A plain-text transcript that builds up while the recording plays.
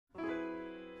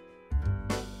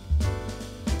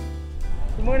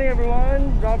Good morning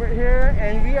everyone, Robert here,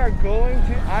 and we are going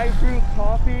to iBrew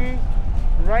Coffee.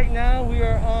 Right now we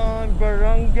are on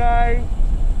Barangay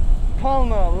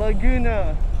Palma,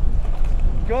 Laguna.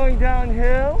 Going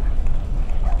downhill.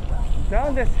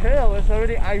 Down this hill is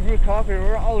already iBrew Coffee.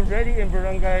 We're already in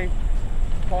Barangay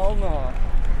Palma.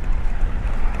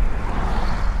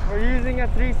 We're using a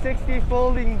 360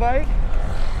 folding bike.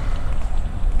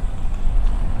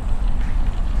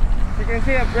 You can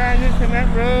see a brand new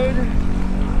cement road.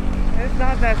 It's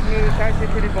not that smooth, it's actually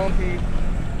pretty bumpy.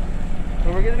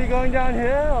 But we're gonna be going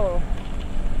downhill.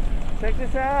 Check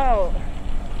this out.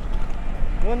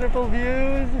 Wonderful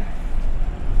views.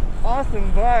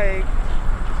 Awesome bike.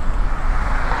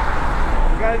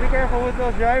 You gotta be careful with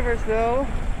those drivers though.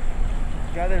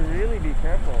 You gotta really be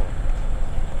careful.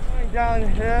 Going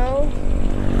downhill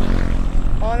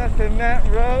on a cement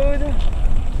road,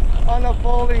 on a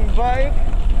folding bike.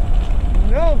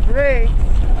 No brakes.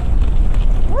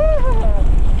 Woo!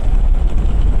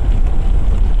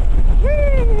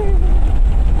 Whee!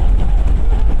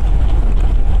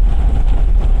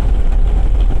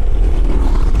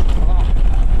 Oh,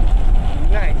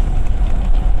 nice.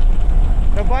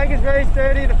 The bike is very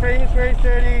sturdy, the frame is very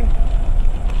sturdy.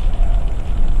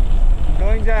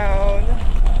 Going down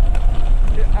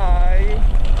to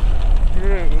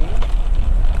iBrew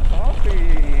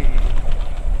Coffee.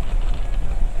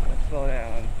 Let's slow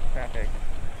down. Traffic.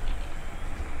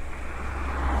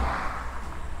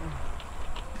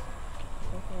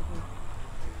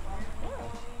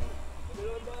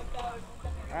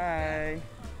 Hi.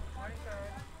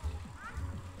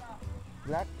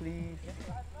 Black please.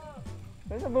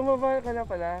 Basta bumaba ka na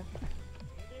pala.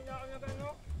 Hindi na ako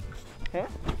nagano. Huh?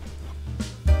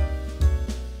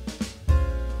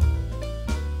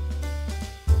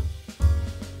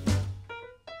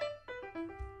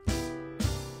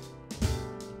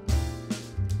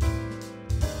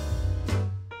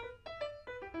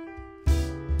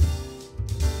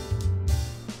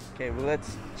 Okay, well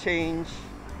let's change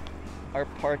our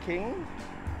parking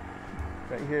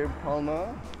right here in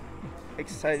Palma.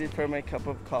 Excited for my cup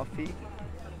of coffee.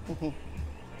 Good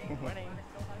morning.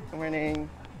 Good morning.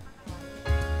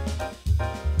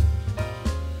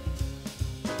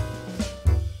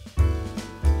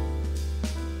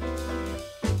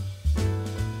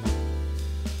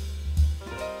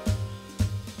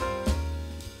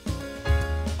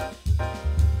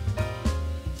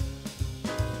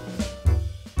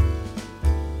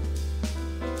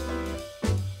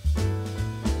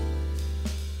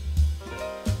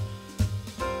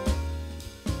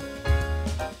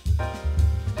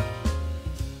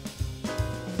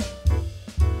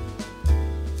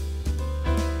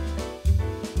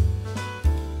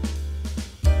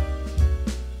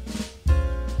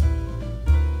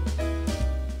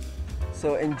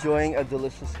 So enjoying a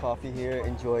delicious coffee here,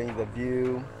 enjoying the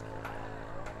view.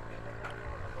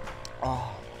 Oh,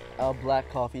 a black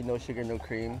coffee, no sugar, no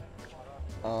cream.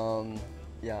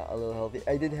 Yeah, a little healthy.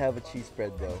 I did have a cheese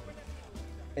spread though.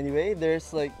 Anyway,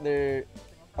 there's like they're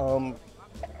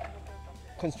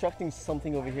constructing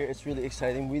something over here. It's really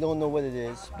exciting. We don't know what it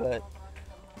is, but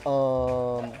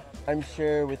I'm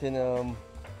sure within a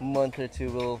month or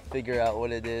two we'll figure out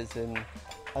what it is. And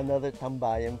another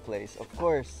tambayan place, of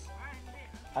course.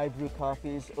 iBrew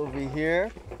Coffees over here,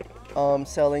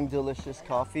 selling delicious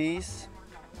coffees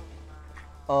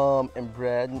and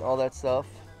bread and all that stuff.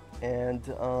 And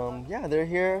yeah, they're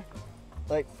here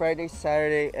like Friday,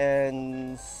 Saturday,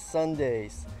 and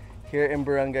Sundays here in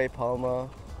Barangay Palma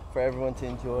for everyone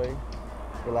to enjoy,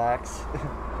 relax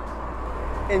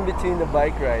in between the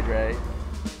bike ride, right?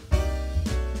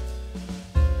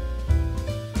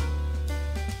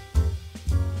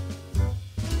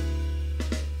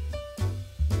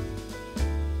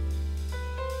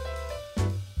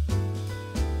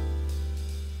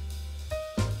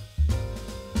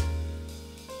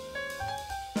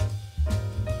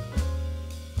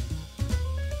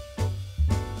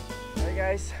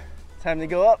 Guys, time to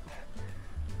go up.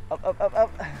 Up.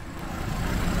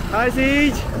 Hi,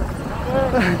 Siege.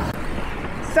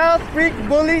 South Creek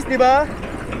Bullies, di ba?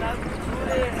 South Creek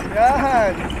Bullies.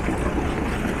 Yan.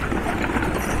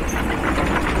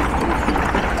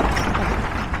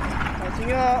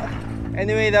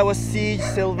 Anyway, that was Siege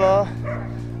Silva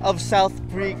of South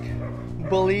Creek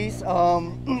Bullies.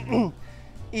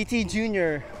 E.T.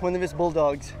 Jr., one of his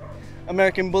bulldogs.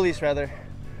 American Bullies, rather.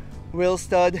 Will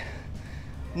Stud.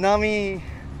 Nami.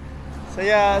 So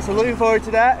yeah, so looking forward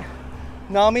to that.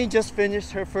 Nami just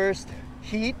finished her first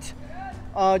heat.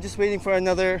 Just waiting for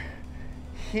another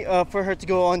heat, for her to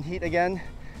go on heat again.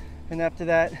 And after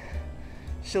that,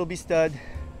 she'll be stud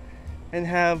and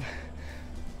have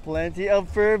Plenty of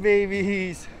fur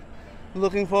babies.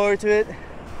 Looking forward to it.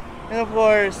 And of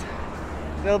course,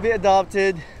 they'll be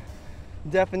adopted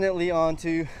definitely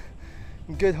onto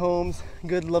good homes,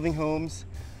 good loving homes.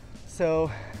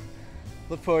 So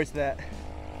look forward to that.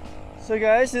 So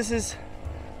guys, this is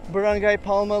Barangay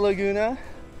Palma Laguna.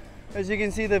 As you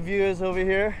can see, the view is over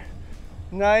here.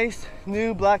 Nice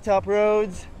new blacktop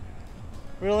roads,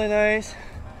 really nice.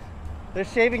 They're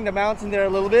shaving the mountain there a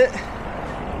little bit.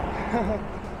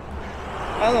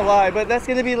 I don't know why, but that's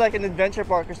gonna be like an adventure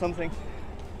park or something.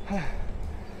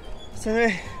 So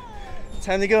anyway,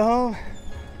 time to go home.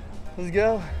 Let's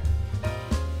go.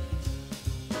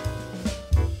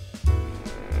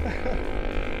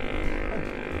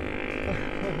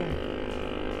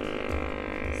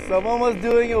 Someone was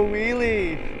doing a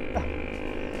wheelie.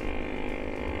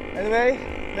 Anyway,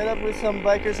 met up with some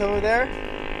bikers over there,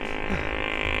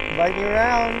 biking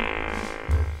around.